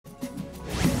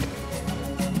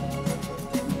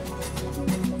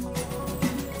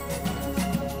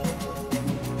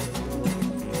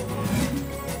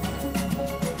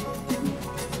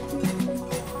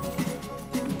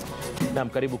Naam,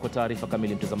 karibu kwa taarifa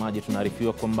kamili mtazamaji.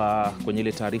 Tunaarifiwa kwamba kwenye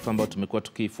ile taarifa ambayo tumekuwa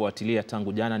tukifuatilia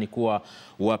tangu jana ni kuwa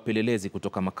wapelelezi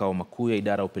kutoka makao makuu ya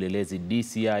idara ya upelelezi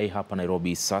DCI hapa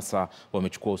Nairobi sasa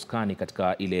wamechukua usukani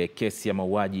katika ile kesi ya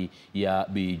mauaji ya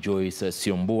Bi Joyce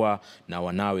Siombua na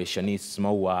wanawe Shanice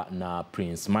Maua na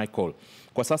Prince Michael.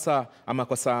 Kwa sasa ama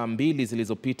kwa saa mbili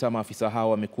zilizopita maafisa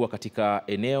hao wamekuwa katika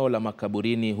eneo la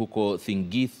makaburini huko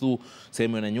Thingithu,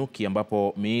 sehemu ya Nanyuki,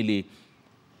 ambapo miili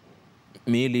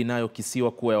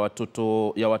inayokisiwa kuwa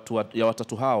ya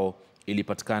watatu hao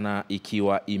ilipatikana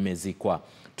ikiwa imezikwa.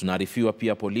 Tunaarifiwa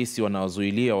pia polisi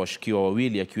wanaozuilia washukiwa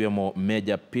wawili akiwemo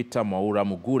Meja Peter Mwaura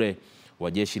Mugure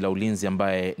wa jeshi la ulinzi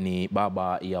ambaye ni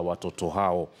baba ya watoto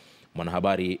hao.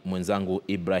 Mwanahabari mwenzangu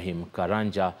Ibrahim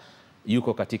Karanja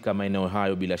yuko katika maeneo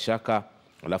hayo bila shaka,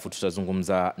 alafu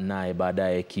tutazungumza naye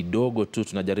baadaye kidogo tu.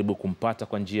 Tunajaribu kumpata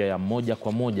kwa njia ya moja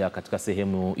kwa moja katika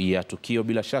sehemu ya tukio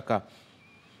bila shaka,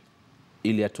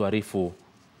 ili atuarifu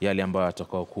yale ambayo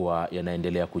yatakayokuwa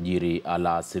yanaendelea kujiri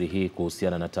alasiri hii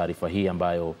kuhusiana na taarifa hii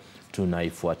ambayo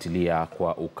tunaifuatilia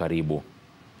kwa ukaribu.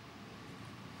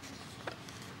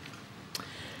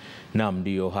 Naam,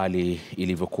 ndio hali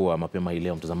ilivyokuwa mapema hii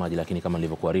leo mtazamaji, lakini kama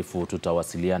nilivyokuarifu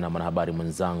tutawasiliana na mwanahabari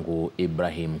mwenzangu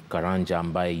Ibrahim Karanja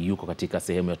ambaye yuko katika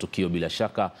sehemu ya tukio bila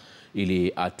shaka,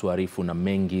 ili atuarifu na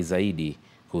mengi zaidi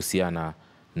kuhusiana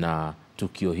na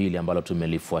tukio hili ambalo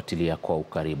tumelifuatilia kwa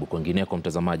ukaribu. Kwingineko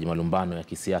mtazamaji, malumbano ya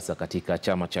kisiasa katika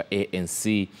chama cha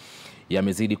ANC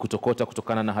yamezidi kutokota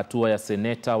kutokana na hatua ya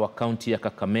seneta wa kaunti ya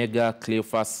Kakamega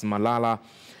Cleophas Malala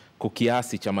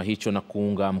kukiasi chama hicho na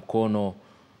kuunga mkono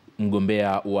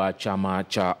mgombea wa chama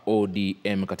cha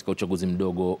ODM katika uchaguzi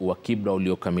mdogo wa Kibra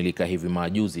uliokamilika hivi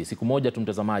majuzi. Siku moja tu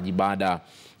mtazamaji baada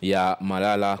ya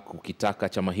Malala kukitaka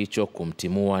chama hicho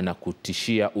kumtimua na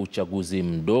kutishia uchaguzi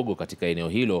mdogo katika eneo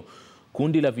hilo,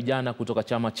 kundi la vijana kutoka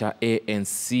chama cha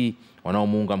ANC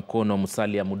wanaomuunga mkono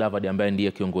Musalia Mudavadi ambaye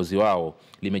ndiye kiongozi wao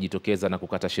limejitokeza na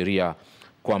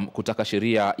kutaka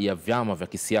sheria ya vyama vya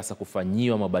kisiasa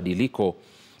kufanyiwa mabadiliko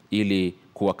ili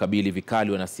kuwakabili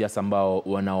vikali wanasiasa ambao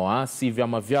wanaoasi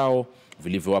vyama vyao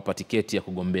vilivyowapa tiketi ya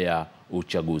kugombea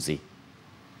uchaguzi.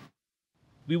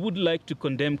 We would like to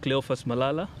condemn Cleophas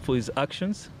Malala for his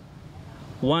actions.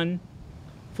 One,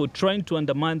 for trying to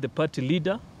undermine the party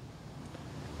leader.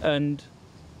 And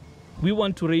we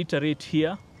want to reiterate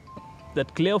here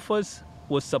that Cleophas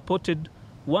was supported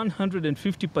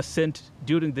 150%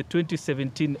 during the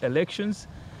 2017 elections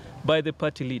by the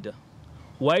party leader.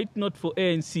 Were it not for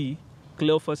ANC,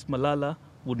 Cleophas Malala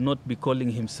would not be calling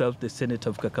himself the Senator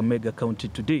of Kakamega County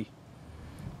today.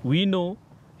 We know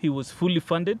he was fully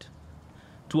funded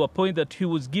to a point that he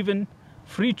was given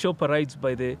free chopper rides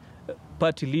by the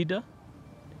party leader.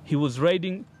 He was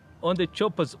riding on the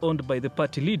choppers owned by the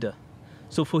party leader.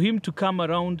 So for him to come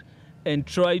around and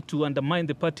try to undermine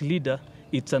the party leader,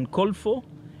 it's uncalled for,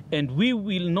 and we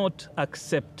will not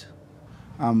accept.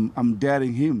 I'm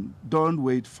daring him, don't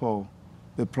wait for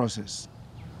the process.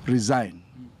 Resign.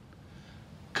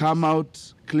 Come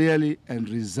out clearly and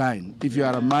resign if you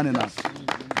are a man enough.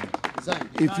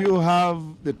 If you have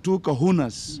the two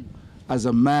kahunas as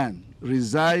a man,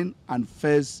 resign and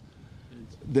face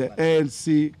the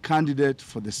ANC candidate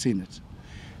for the Senate.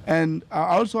 And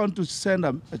I also want to send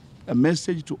a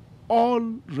message to all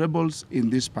rebels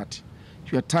in this party.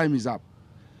 Your time is up.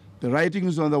 The writing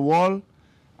is on the wall,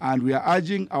 and we are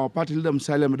urging our party leader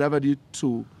Musalia Mudavadi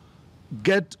to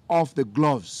get off the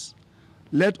gloves.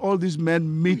 Let all these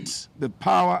men meet the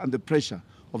power and the pressure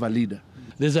of a leader.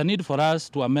 There's a need for us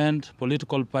to amend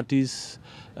political parties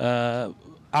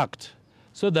act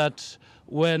so that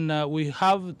when we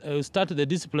have started the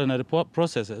disciplinary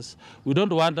processes, we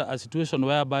don't want a situation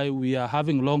whereby we are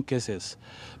having long cases,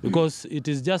 because it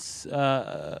is just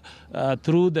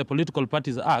through the Political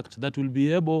Parties Act that we'll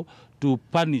be able to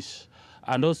punish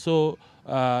and also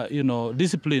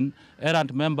discipline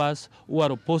errant members who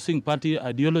are opposing party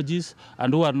ideologies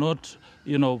and who are not,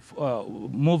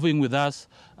 moving with us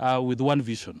with one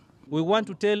vision. We want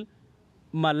to tell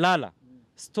Malala,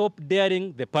 stop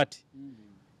daring the party.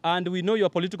 And we know your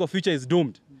political future is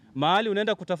doomed. Mahali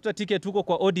unaenda kutafuta ticket huko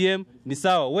kwa ODM ni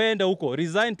sawa, weenda huko,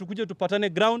 resign, tukuje tupatane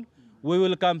ground, we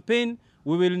will campaign,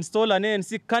 we will install an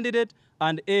ANC candidate,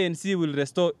 and ANC will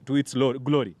restore to its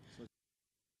glory.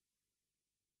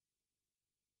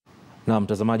 Na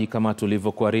mtazamaji, kama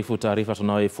tulivyokuarifu, taarifa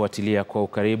tunayoifuatilia kwa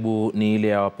ukaribu ni ile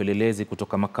ya wapelelezi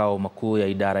kutoka makao makuu ya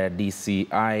idara ya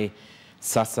DCI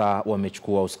sasa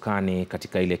wamechukua usukani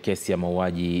katika ile kesi ya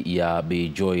mauaji ya Bi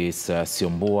Joyce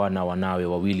Siombua na wanawe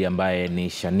wawili ambaye ni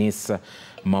Shanice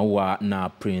Maua na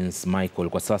Prince Michael.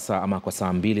 Kwa sasa ama kwa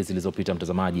saa mbili zilizopita,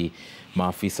 mtazamaji,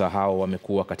 maafisa hao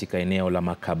wamekuwa katika eneo la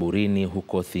makaburini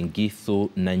huko Thingithu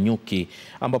na Nyuki,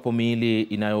 ambapo miili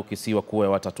inayokisiwa kuwa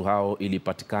ya watatu hao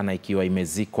ilipatikana ikiwa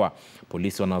imezikwa.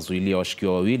 Polisi wanazuilia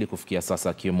washukiwa wawili kufikia sasa,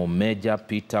 akiwemo Meja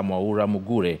Peter Mwaura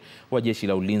Mugure wa jeshi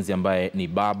la ulinzi ambaye ni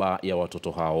baba ya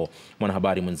watoto hao.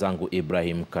 Mwanahabari mwenzangu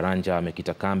Ibrahim Karanja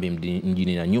amekita kambi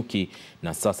mjini Nanyuki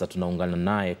na sasa tunaungana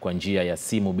naye kwa njia ya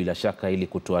simu bila shaka ili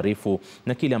kutuarifu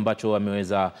na kile ambacho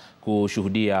ameweza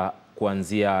kushuhudia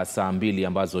kuanzia saa 2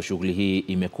 ambazo shughuli hii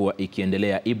imekuwa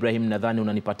ikiendelea. Ibrahim, nadhani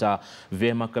unanipata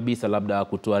vyema kabisa, labda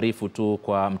kutuarifu tu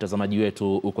kwa mtazamaji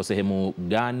wetu uko sehemu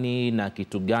gani na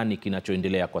kitu gani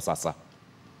kinachoendelea kwa sasa?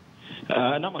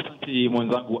 Naam, asante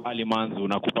mwenzangu Ali Manzu,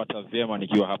 na kupata vyema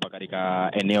nikiwa hapa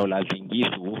katika eneo la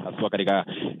Thingithu, haswa katika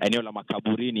eneo la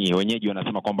makaburini. Wenyeji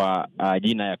wanasema kwamba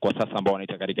jina ya kwa sasa ambao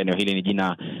wanaita katika eneo hili ni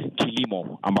jina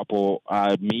Kilimo, ambapo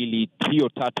miili hiyo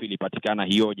 3 ilipatikana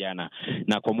hiyo jana,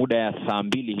 na kwa muda ya saa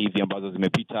 2 hivi ambazo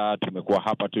zimepita tumekuwa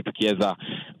hapa tu tukiweza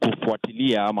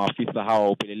kufuatilia maafisa hawa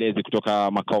upelelezi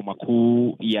kutoka makao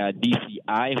makuu ya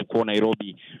DCI huko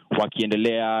Nairobi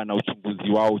wakiendelea na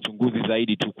uchunguzi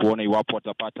zaidi tu kuona iwapo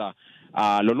watapata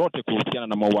lolote kuhusiana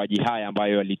na mauaji haya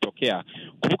ambayo yalitokea.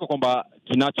 Kumbuka kwamba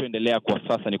kinachoendelea kwa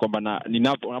sasa ni kwamba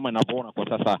ninavyoona kwa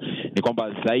sasa ni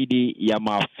kwamba zaidi ya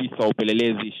maafisa wa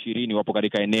upelelezi 20 wapo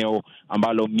katika eneo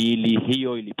ambalo miili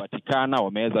hiyo ilipatikana.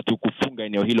 Wameweza tu kufunga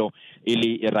eneo hilo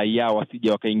ili raia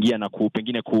wasije wakaingia na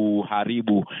pengine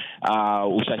kuharibu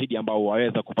ushahidi ambao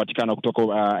waweza kupatikana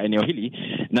kutoka eneo hili,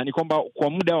 na ni kwamba kwa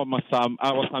muda wa saa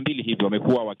 2 hivi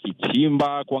wamekuwa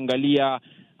wakichimba kuangalia,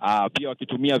 pia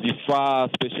wakitumia vifaa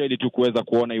speciali tu kuweza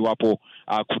kuona iwapo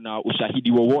kuna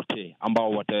ushahidi wowote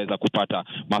ambao wataweza kupata.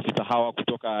 Maafisa hawa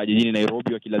kutoka jijini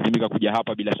Nairobi wakilazimika kuja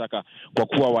hapa bila shaka kwa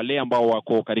kuwa wale ambao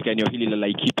wako katika eneo hili la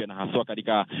Laikipia na haswa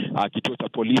katika kituo cha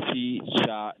polisi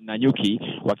cha Nanyuki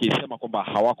wakisema kwamba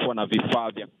hawakuwa na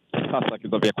vifaa vya sasa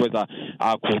vya kuweza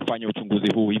kufanya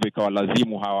uchunguzi huu, hivyo ikawa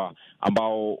lazimu hawa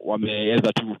ambao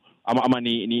wameweza tu ama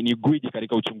ni gwiji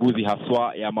katika uchunguzi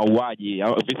haswa ya mauaji,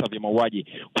 visa vya mauaji,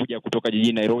 kuja kutoka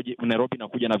jijini Nairobi na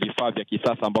kuja na vifaa vya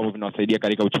kisasa ambavyo vinawasaidia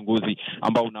katika uchunguzi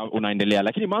ambao unaendelea.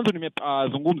 Lakini mwanzo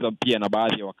nimezungumza pia na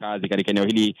baadhi ya wakazi katika eneo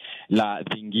hili la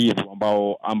Thingithu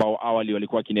ambao awali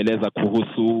walikuwa kinieleza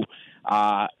kuhusu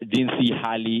jinsi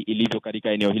hali ilivyo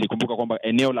katika eneo hili. Kumbuka kwamba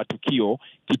eneo la tukio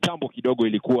kitambo kidogo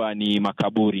ilikuwa ni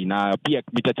makaburi, na pia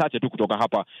mita chache tu kutoka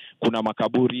hapa kuna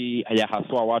makaburi ya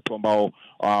haswa watu ambao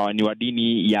ni wa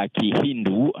dini ya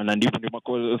Kihindu, na ndipo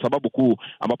sababu kuu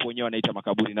ambapo wenyewe wanaita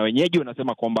makaburi. Na wenyeji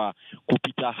wanasema kwamba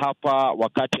kupita hapa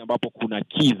wakati ambapo kuna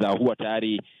kiza huwa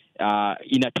tayari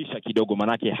inatisha kidogo,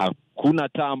 manake hakuna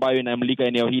taa ambayo inamulika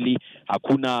eneo hili,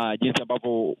 hakuna jinsi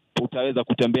ambavyo utaweza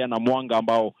kutembea na mwanga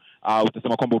ambao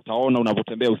utasema kwamba utaona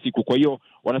unavotembea usiku. Kwa hiyo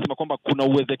wanasema kwamba kuna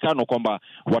uwezekano kwamba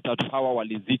watatu hawa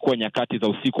walizikwa nyakati za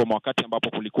usiku ama wakati ambapo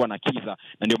kulikuwa na kiza,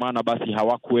 na ndio maana basi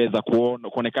hawakuweza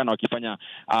kuonekana wakifanya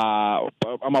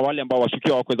ama wale ambao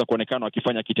washukiwa hawakuweza kuonekana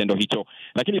wakifanya kitendo hicho.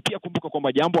 Lakini pia kumbuka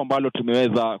kwamba jambo ambalo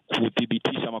tumeweza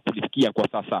kudhibitisha ama kulisikia kwa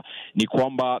sasa ni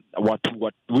kwamba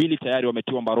watu wawili tayari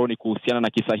wametiwa mbaroni kuhusiana na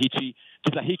kisa hiki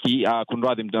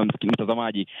kunradhi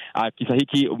mtazamaji, kisa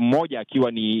hiki, mmoja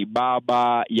akiwa ni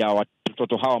baba ya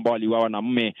watoto hao ambao waliuawa na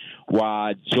mume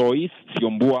wa Joyce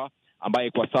Siombua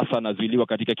ambaye kwa sasa anazuiliwa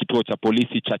katika kituo cha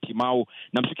polisi cha Timau,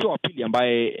 na mshukiwa wa pili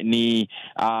ambaye ni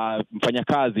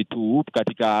mfanyakazi tu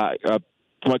katika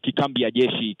kambi ya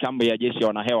jeshi ya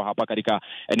wanahewa hapa katika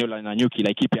eneo la Nanyuki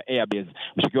Laikipia Airbase.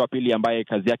 Mshukiwa wa pili ambaye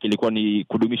kazi yake ilikuwa ni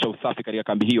kudumisha usafi katika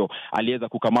kambi hiyo aliweza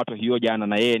kukamatwa hiyo jana,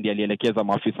 na yeye ndiye alielekeza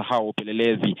maafisa hao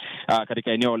upelelezi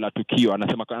katika eneo la tukio.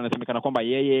 Anasemekana kwamba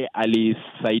yeye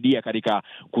alisaidia katika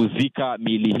kuzika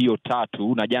miili hiyo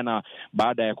 3, na jana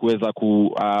baada ya kuweza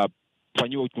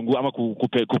kufanyiwa uchunguzi ama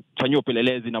kufanyiwa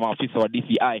upelelezi na maafisa wa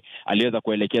DCI aliweza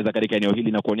kuelekeza katika eneo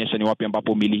hili na kuonyesha ni wapi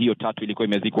ambapo miili hiyo 3 ilikuwa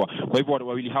imezikwa. Kwa hivyo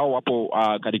wawili hao wapo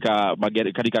katika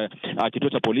kituo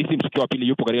cha polisi. Mshukiwa wa pili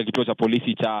yupo katika kituo cha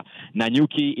polisi cha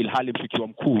Nanyuki, ilhali mshukiwa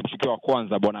wa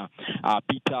kwanza bwana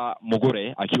Peter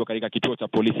Mugure akiwa katika kituo cha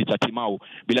polisi cha Timau.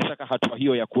 Bila shaka hatua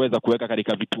hiyo ya kuweza kuweka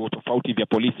katika vituo tofauti vya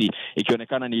polisi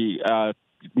ikionekana ni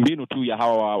mbinu tu ya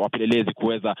hawa wapelelezi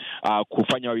kuweza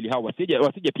kufanya wawili hao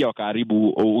wasije pia wakaharibu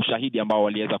ushahidi ambao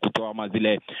waliweza kutoa ama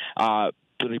zile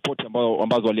ripoti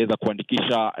ambazo waliweza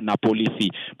kuandikisha na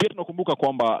polisi. Pia tunakumbuka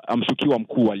kwamba mshukiwa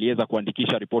mkuu aliweza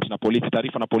kuandikisha ripoti na polisi,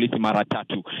 taarifa na polisi mara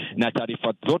 3, na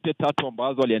taarifa zote 3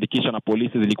 ambazo aliandikisha na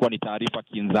polisi zilikuwa ni taarifa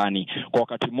kinzani kwa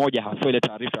wakati mmoja, hasa ile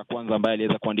taarifa ya kwanza ambayo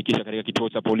aliweza kuandikisha katika kituo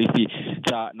cha polisi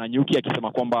cha Nanyuki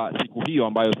akisema kwamba siku hiyo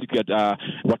ambayo siku ya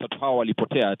watatu hao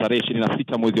walipotea tarehe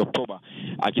 26 mwezi Oktoba,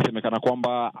 akisemekana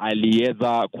kwamba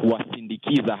aliweza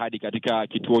kuwasindikiza hadi katika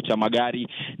kituo cha magari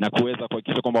na kuweza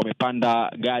kuhakikisha kwamba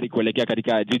wamepanda gari kuelekea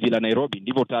katika jiji la Nairobi.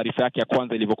 Ndivyo taarifa yake ya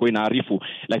kwanza ilivyokuwa inaarifu,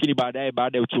 lakini baadaye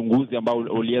baada ya uchunguzi ambao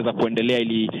uliweza kuendelea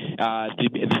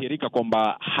ilidhihirika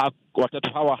kwamba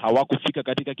watatu hawa hawakufika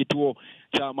katika kituo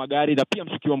cha magari na pia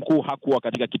mshukiwa mkuu hakuwa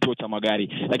katika kituo cha magari.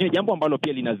 Lakini jambo ambalo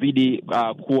pia linazidi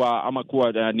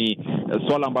kuwa ni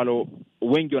swala ambalo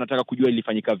wengi wanataka kujua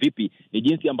ilifanyika vipi ni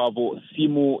jinsi ambavyo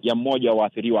simu ya mmoja wa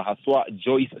waathiriwa, haswa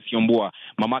Joyce Siombua,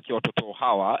 mamake watoto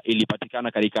hawa,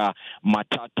 ilipatikana katika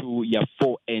matatu ya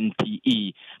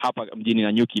 4NTE hapa mjini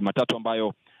Nanyuki, matatu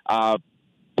ambayo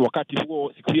wakati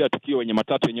huo siku hiyo ya tukio wenye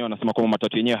matatu yenyewe wanasema kwamba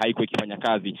matatu yenyewe haikuwa ikifanya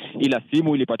kazi, ila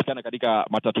simu ilipatikana katika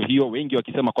matatu hiyo, wengi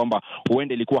wakisema kwamba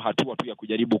huenda ilikuwa hatua tu ya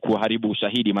kujaribu kuharibu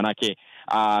ushahidi. Manake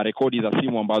rekodi za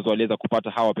simu ambazo waliweza kupata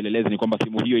hawa wapelelezi ni kwamba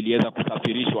simu hiyo iliweza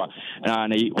kusafirishwa na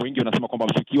wengi wanasema kwamba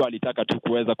mshukiwa alitaka tu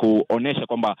kuweza kuonesha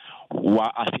kwamba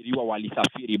waathiriwa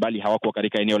walisafiri bali hawakuwa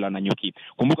katika eneo la Nanyuki.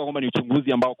 Kumbuka kwamba ni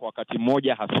uchunguzi ambao kwa wakati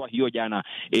mmoja haswa hiyo jana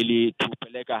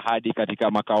ilitupeleka hadi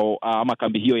katika makao ama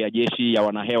kambi hiyo ya jeshi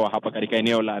ya hewa hapa katika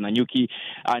eneo la Nanyuki.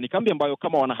 Ni kambi ambayo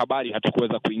kama wanahabari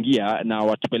hatukuweza kuingia, na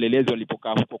watupelelezi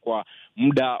walipokaa huko kwa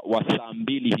muda wa saa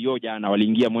 2 hiyo jana,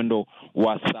 waliingia mwendo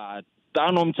wa saa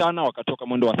 5 mchana, wakatoka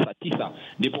mwendo wa saa 9,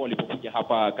 ndipo walipokuja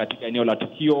hapa katika eneo la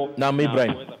tukio na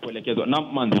Ibrahim kuweza kuelekezwa. Na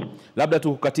Manzi, labda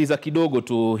tukatiza kidogo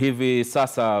tu hivi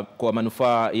sasa kwa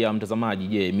manufaa ya mtazamaji,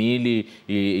 je, miili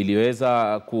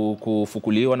iliweza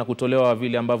kufukuliwa na kutolewa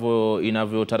vile ambavyo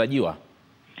inavyotarajiwa?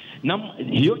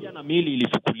 Hiyo jana miili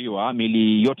ilifukuliwa,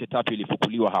 miili yote 3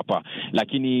 ilifukuliwa hapa,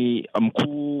 lakini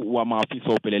mkuu wa maafisa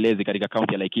wa upelelezi katika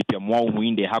kaunti ya Laikipia, Mwau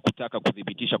Muinde, hakutaka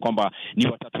kudhibitisha kwamba ni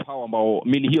watatu hao ambao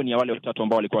miili hiyo ni ya wale watatu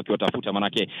ambao walikuwa wakiwatafuta.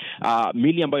 Manake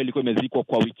miili ambayo ilikuwa imezikwa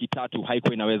kwa wiki 3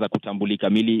 haikuwa inaweza kutambulika.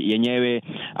 Miili yenyewe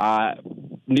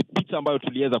ni picha ambayo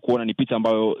tuliweza kuona, ni picha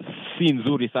ambayo si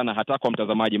nzuri sana hata kwa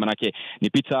mtazamaji, manake ni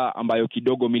picha ambayo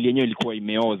kidogo miili yenyewe ilikuwa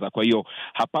imeoza. Kwa hiyo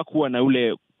hapakuwa na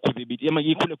ule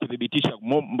kudhibitisha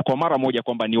kwa mara moja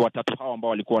kwamba ni watatu hao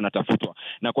ambao walikuwa wanatafutwa,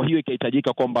 na kwa hiyo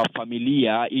ikahitajika kwamba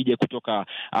familia ije kutoka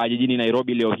jijini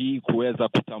Nairobi leo hii kuweza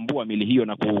kutambua mili hiyo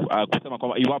na kusema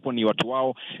kwamba iwapo ni watu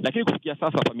wao. Lakini kufikia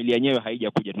sasa familia yenyewe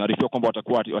haijakuja. Tunaarifiwa kwamba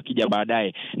watakuwa wakija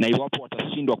baadaye, na iwapo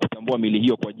watashindwa kutambua mili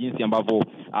hiyo kwa jinsi ambavyo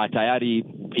tayari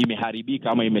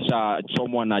imeharibika ama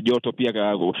imeshachomwa na joto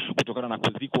pia kutokana na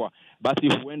kuzikwa, basi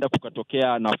huenda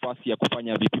kukatokea nafasi ya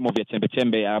kufanya vipimo vya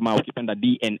chembe ama ukipenda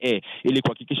DNA ili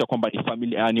kuhakikisha kwamba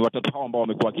ni watatu hao ambao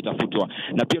wamekuwa wakitafutwa.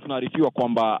 Na pia tunaarifiwa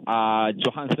kwamba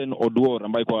Johansen Oduor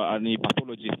ambaye ni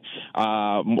pathologist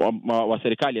wa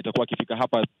serikali atakuwa akifika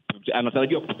hapa,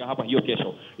 anatarajiwa kufika hapa hiyo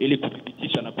kesho ili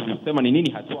kudhibitisha na kusema ni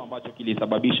nini haswa ambacho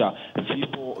kilisababisha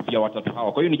vifo vya watatu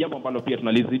hao. Kwa hiyo ni jambo ambalo pia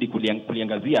tunalizidi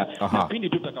kuliangazia, na pindi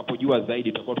tutakapojua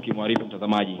zaidi tutakuwa tukimwarifu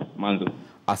mtazamaji. Manzo,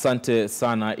 asante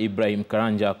sana Ibrahim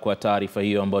Karanja kwa taarifa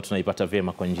hiyo ambayo tunaipata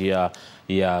vyema kwa njia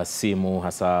ya simu,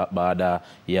 hasa baada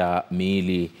ya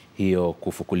miili hiyo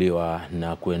kufukuliwa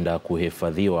na kwenda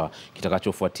kuhifadhiwa.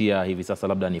 Kitakachofuatia hivi sasa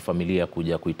labda ni familia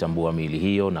kuja kuitambua miili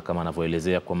hiyo, na kama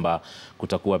anavyoelezea kwamba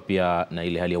kutakuwa pia na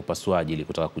ile hali ya upasuaji ili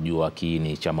kutaka kujua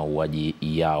kiini cha mauaji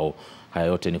yao. Haya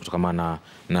yote ni kutokamana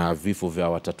na vifo vya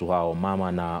watatu hao,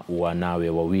 mama na wanawe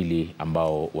wawili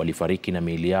ambao walifariki na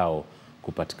miili yao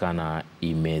kupatikana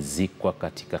imezikwa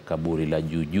katika kaburi la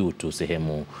juu tu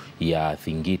sehemu ya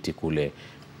Thingiti kule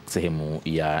sehemu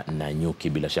ya Nanyuki.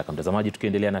 Bila shaka mtazamaji,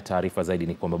 tukiendelea na taarifa zaidi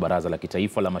ni kwamba Baraza la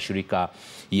Kitaifa la Mashirika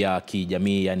ya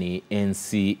Kijamii yani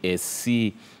NCSC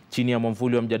chini ya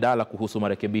mwamvuli wa mjadala kuhusu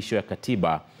marekebisho ya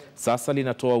katiba sasa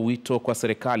linatoa wito kwa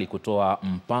serikali kutoa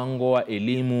mpango wa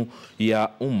elimu ya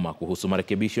umma kuhusu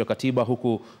marekebisho ya katiba,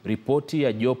 huku ripoti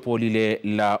ya jopo lile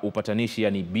la upatanishi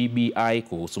yani BBI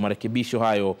kuhusu marekebisho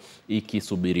hayo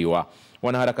ikisubiriwa.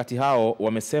 Wanaharakati hao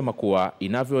wamesema kuwa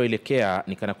inavyoelekea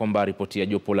ni kana kwamba ripoti ya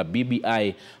jopo la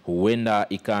BBI huenda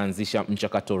ikaanzisha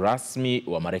mchakato rasmi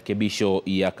wa marekebisho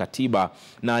ya katiba,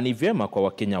 na ni vyema kwa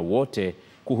Wakenya wote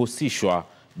kuhusishwa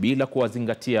bila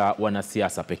kuwazingatia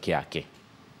wanasiasa peke yake.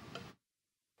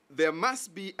 There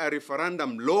must be a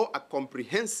referendum law, a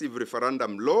comprehensive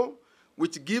referendum law,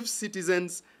 which gives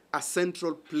citizens a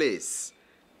central place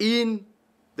in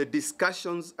the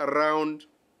discussions around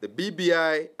the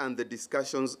BBI and the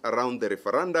discussions around the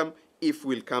referendum, if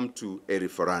we'll come to a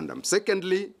referendum.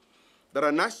 Secondly, that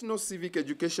a national civic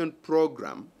education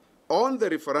program on the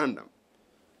referendum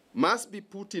must be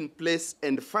put in place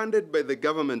and funded by the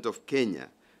government of Kenya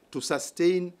to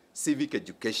sustain civic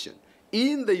education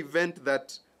in the event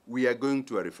that we are going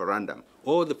to a referendum.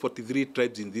 All the 43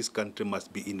 tribes in this country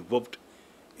must be involved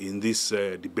in this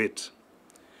debate.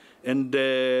 And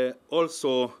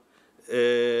also,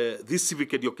 this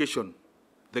civic education,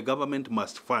 the government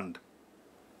must fund.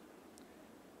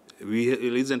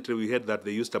 Recently we heard that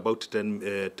they used about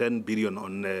 10 billion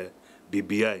on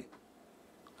BBI,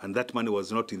 and that money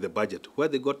was not in the budget. Where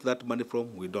they got that money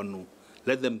from, we don't know.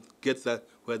 Let them get that,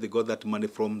 where they got that money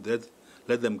from,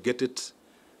 let them get it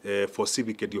for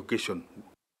civic education.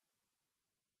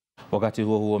 Wakati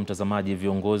huo huo, mtazamaji,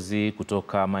 viongozi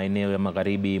kutoka maeneo ya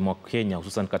magharibi mwa Kenya,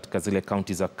 hususan katika zile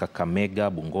kaunti za Kakamega,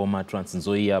 Bungoma, Trans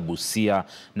Nzoia, Busia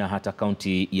na hata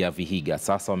kaunti ya Vihiga,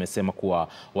 sasa wamesema kuwa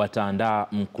wataandaa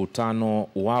mkutano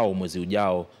wao mwezi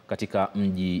ujao katika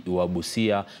mji wa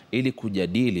Busia ili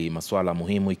kujadili masuala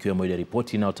muhimu ikiwemo ile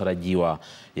ripoti inayotarajiwa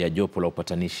ya jopo la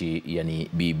upatanishi, yani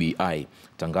BBI.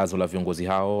 Tangazo la viongozi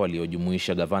hao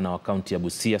waliojumuisha gavana wa kaunti ya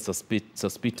Busia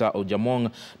Sospita Ojamong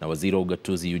na waziri wa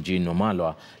ugatuzi Eugene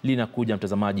Wamalwa linakuja,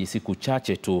 mtazamaji, siku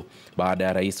chache tu baada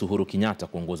ya Rais Uhuru Kenyatta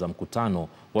kuongoza mkutano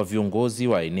wa viongozi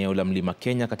wa eneo la Mlima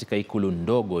Kenya katika ikulu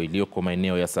ndogo iliyoko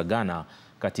maeneo ya Sagana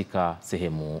katika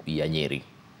sehemu ya Nyeri.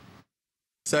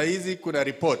 Saa hizi kuna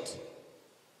report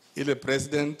ile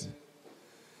president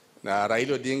na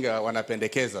Raila Odinga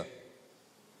wanapendekeza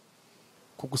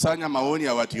kukusanya maoni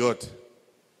ya watu yote,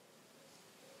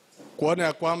 kuona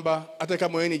ya kwamba hata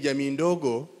kama wewe ni jamii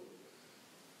ndogo,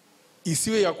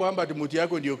 isiwe ya kwamba mtu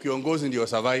yako ndio kiongozi ndio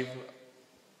survive.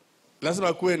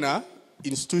 Lazima kuwe na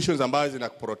institutions ambazo zina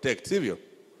protect, sivyo?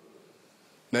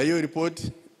 Na hiyo report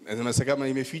kama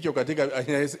imefichwa katika,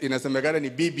 inasemekana ni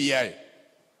BBI.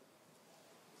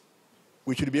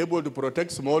 We should be able to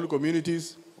protect small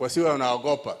communities, wasiwe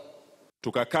wanaogopa.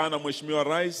 Tukakaa na Mheshimiwa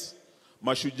Rais,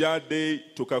 Mashujaa Day,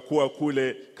 tukakuwa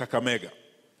kule Kakamega.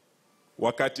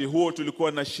 Wakati huo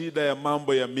tulikuwa na shida ya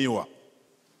mambo ya miwa,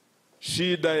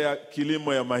 shida ya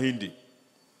kilimo ya mahindi,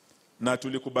 na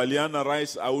tulikubaliana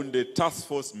Rais aunde task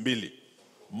force mbili,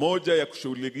 moja ya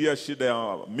kushughulikia shida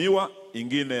ya miwa,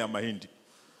 ingine ya mahindi.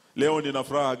 Leo nina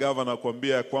furaha gavana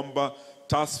kuambia kwamba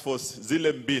task force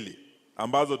zile mbili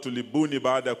ambazo tulibuni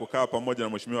baada ya kukaa pamoja na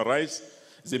Mheshimiwa Rais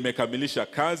zimekamilisha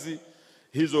kazi.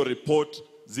 Hizo report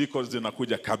ziko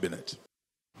zinakuja cabinet.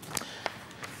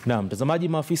 Na mtazamaji,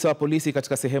 maafisa wa polisi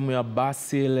katika sehemu ya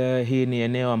Basil, hii ni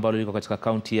eneo ambalo liko katika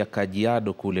kaunti ya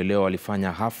Kajiado kule, leo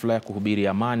walifanya hafla ya kuhubiri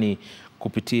amani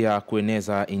kupitia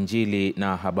kueneza injili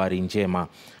na habari njema.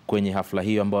 Kwenye hafla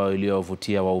hiyo ambayo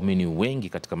iliyovutia waumini wengi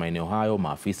katika maeneo hayo,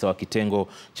 maafisa wa kitengo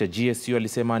cha GSU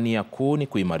walisema nia kuu ni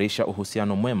kuimarisha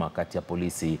uhusiano mwema kati ya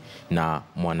polisi na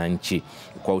mwananchi.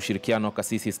 Kwa ushirikiano wa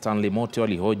kasisi Stanley Mote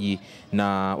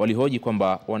walihoji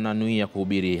kwamba wananuia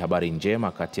kuhubiri habari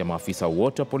njema kati ya maafisa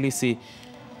wote wa polisi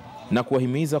na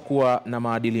kuwahimiza kuwa na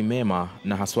maadili mema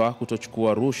na haswa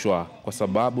kutochukua rushwa kwa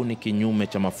sababu ni kinyume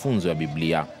cha mafunzo ya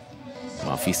Biblia.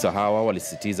 Maafisa hawa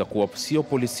walisisitiza kuwa sio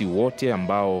polisi wote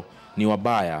ambao ni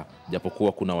wabaya,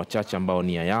 japokuwa kuna wachache ambao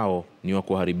nia yao ni wa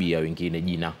kuharibia wengine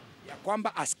jina. Ya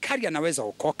kwamba askari anaweza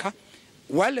okoka.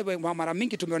 Wale mara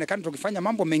mingi tumeonekana tukifanya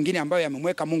mambo mengine ambayo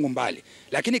yamemweka Mungu mbali.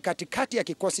 Lakini katikati ya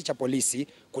kikosi cha polisi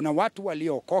kuna watu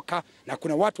waliookoka na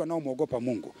kuna watu wanaomwogopa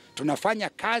Mungu. Tunafanya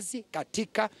kazi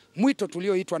katika mwito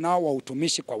tulioitwa nao wa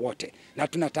utumishi kwa wote. Na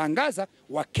tunatangaza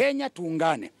Wakenya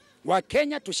tuungane,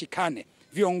 Wakenya tushikane.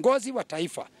 Viongozi wa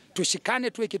taifa tushikane,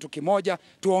 tuwe kitu kimoja,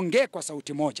 tuongee kwa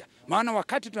sauti moja. Maana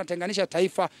wakati tunatenganisha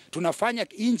taifa, tunafanya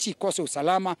nchi ikose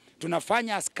usalama,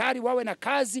 tunafanya askari wawe na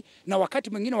kazi, na wakati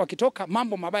mwingine wakitoka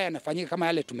mambo mabaya yanafanyika kama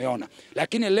yale tumeona.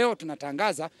 Lakini leo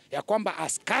tunatangaza ya kwamba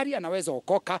askari anaweza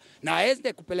okoka na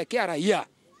aweze kupelekea raia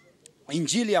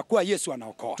injili ya kuwa Yesu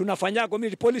anaokoa. Tunafanya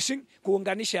community policing,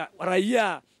 kuunganisha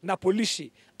raia na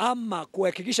polisi, ama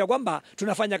kuhakikisha kwamba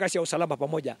tunafanya kazi ya usalama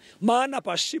pamoja. Maana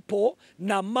pasipo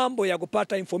na mambo ya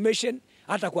kupata information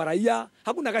hata kwa raia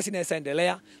hakuna kazi inaweza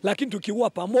endelea. Lakini tukiwa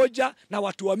pamoja na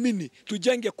watu waamini,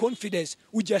 tujenge confidence,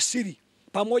 ujasiri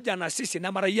pamoja na sisi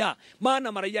na maraia.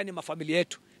 Maana maraia ni mafamilia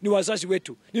yetu, ni wazazi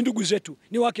wetu, ni ndugu zetu,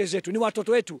 ni wake zetu, ni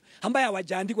watoto wetu ambao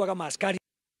hawajaandikwa kama askari.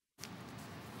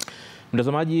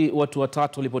 Mtazamaji, watu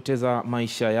watatu walipoteza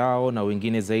maisha yao na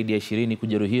wengine zaidi ya 20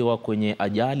 kujeruhiwa kwenye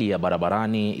ajali ya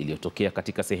barabarani iliyotokea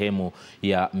katika sehemu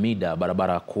ya Mida,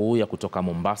 barabara kuu ya kutoka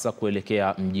Mombasa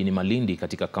kuelekea mjini Malindi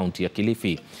katika kaunti ya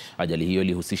Kilifi. Ajali hiyo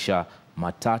ilihusisha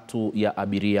matatu ya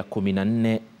abiria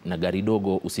 14 na gari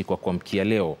dogo usiku wa kuamkia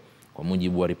leo. Kwa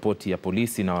mujibu wa ripoti ya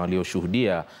polisi na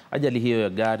walioshuhudia, ajali hiyo ya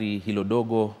gari hilo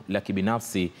dogo la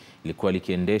kibinafsi ilikuwa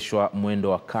likiendeshwa mwendo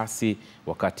wa kasi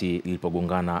wakati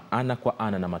lilipogongana ana kwa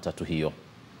ana na matatu hiyo.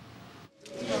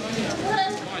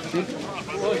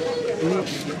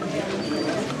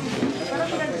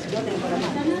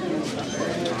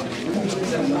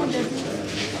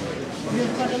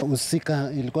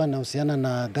 Usika ilikuwa inahusiana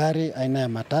na gari aina ya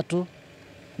matatu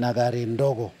na gari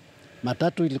ndogo.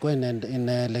 Matatu ilikuwa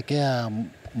inaelekea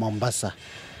Mombasa.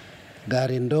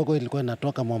 Gari ndogo ilikuwa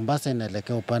inatoka Mombasa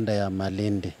inaelekea upande ya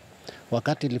Malindi.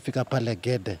 Wakati ilifika pale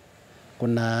Gede,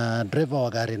 kuna driver wa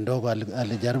gari ndogo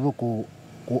alijaribu ku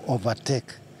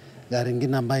overtake gari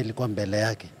ingine ambayo ilikuwa mbele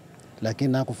yake,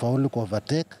 lakini hakufaulu ku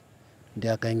overtake,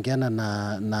 ndio akaingiana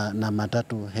na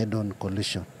matatu head on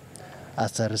collision.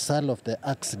 As a result of the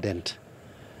accident,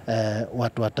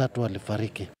 watu 3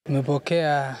 walifariki.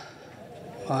 Tumepokea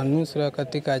manusura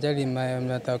katika ajali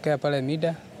imetokea pale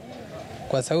Mida.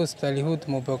 Kwa sababu hospitali huu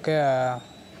tumepokea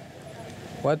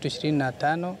watu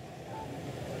 25.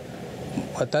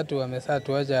 Watatu wamesaa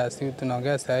tuacha, si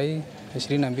tunaongea saa hii,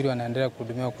 22 wanaendelea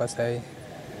kuhudumiwa kwa saa hii.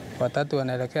 Watatu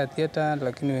wanaelekea theater,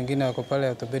 lakini wengine wako pale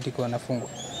orthopedic wanafungwa.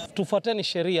 Tufuateni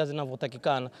sheria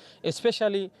zinavyotakikana,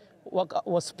 especially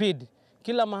wa speed.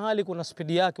 Kila mahali kuna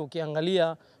speed yake,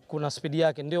 ukiangalia kuna speed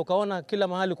yake. Ndio kaona kila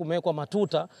mahali kumewekwa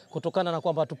matuta kutokana na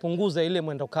kwamba tupunguze ile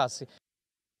mwendo kasi.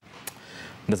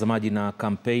 Mtazamaji, na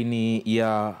kampeni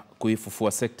ya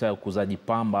kuifufua sekta ya ukuzaji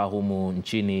pamba humu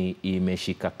nchini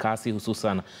imeshika kasi,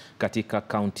 hususan katika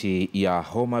kaunti ya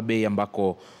Homa Bay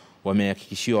ambako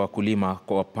wamehakikishiwa wakulima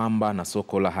kwa pamba na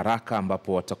soko la haraka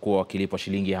ambapo watakuwa wakilipwa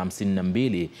shilingi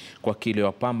 52 kwa kilo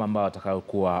ya pamba ambao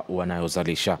watakayokuwa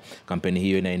wanayozalisha. Kampeni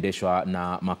hiyo inaendeshwa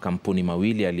na makampuni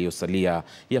mawili yaliyosalia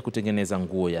ya kutengeneza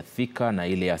nguo ya Thika na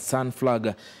ile ya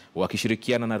Sunflag,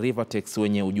 wakishirikiana na Rivertex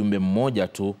wenye ujumbe mmoja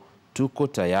tu: tuko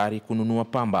tayari kununua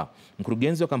pamba.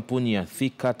 Mkurugenzi wa kampuni ya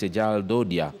Thika, Tejal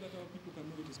Dodia: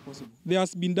 There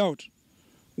has been doubt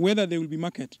whether there will be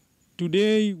market.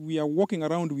 Today we are walking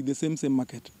around with the same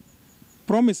market,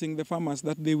 promising the farmers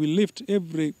that they will lift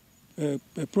every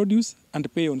produce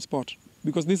and pay on spot,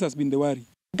 because this has been the worry.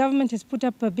 Government has put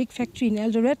up a big factory in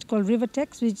Eldoret called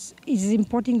Rivertex, which is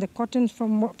importing the cotton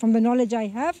from the knowledge I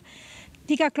have.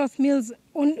 Thika Cloth Mills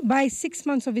buys 6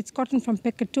 months of its cotton from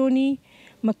Pekatoni,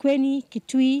 Makueni,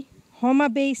 Kitui, Homa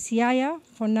Bay, Siaya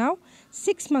for now.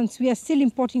 6 months we are still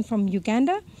importing from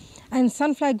Uganda. And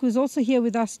Sunflag, who is also here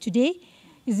with us today,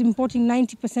 is importing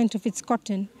 90% of its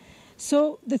cotton.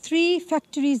 So the 3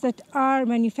 factories that are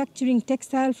manufacturing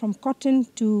textile from cotton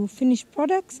to finished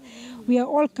products, we are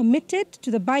all committed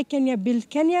to the Buy Kenya, Build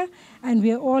Kenya, and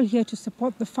we are all here to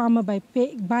support the farmer by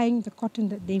buying the cotton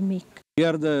that they make. We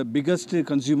are the biggest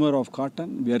consumer of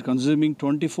cotton. We are consuming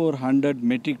 2,400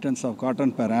 metric tons of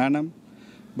cotton per annum,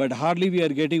 but hardly we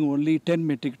are getting only 10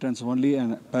 metric tons only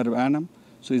per annum,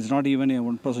 so it's not even a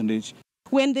 1%.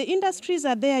 When the industries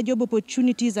are there, job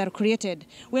opportunities are created.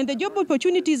 When the job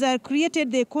opportunities are created,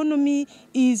 the economy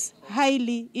is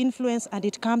highly influenced and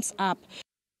it comes up.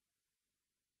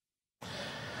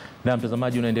 Na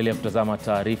mtazamaji, unaendelea kutazama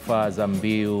taarifa za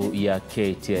mbiu ya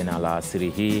KTN alasiri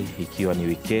hii, ikiwa ni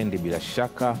wikendi. Bila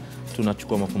shaka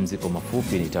tunachukua mapumziko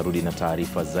mafupi, nitarudi na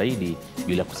taarifa zaidi,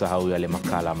 bila kusahau yale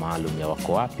makala maalum ya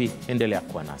Wako Wapi. Endelea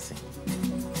kuwa nasi.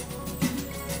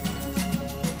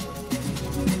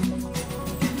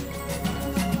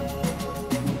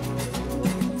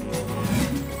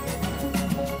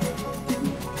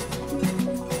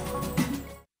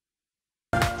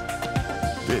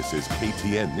 This is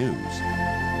KTN News.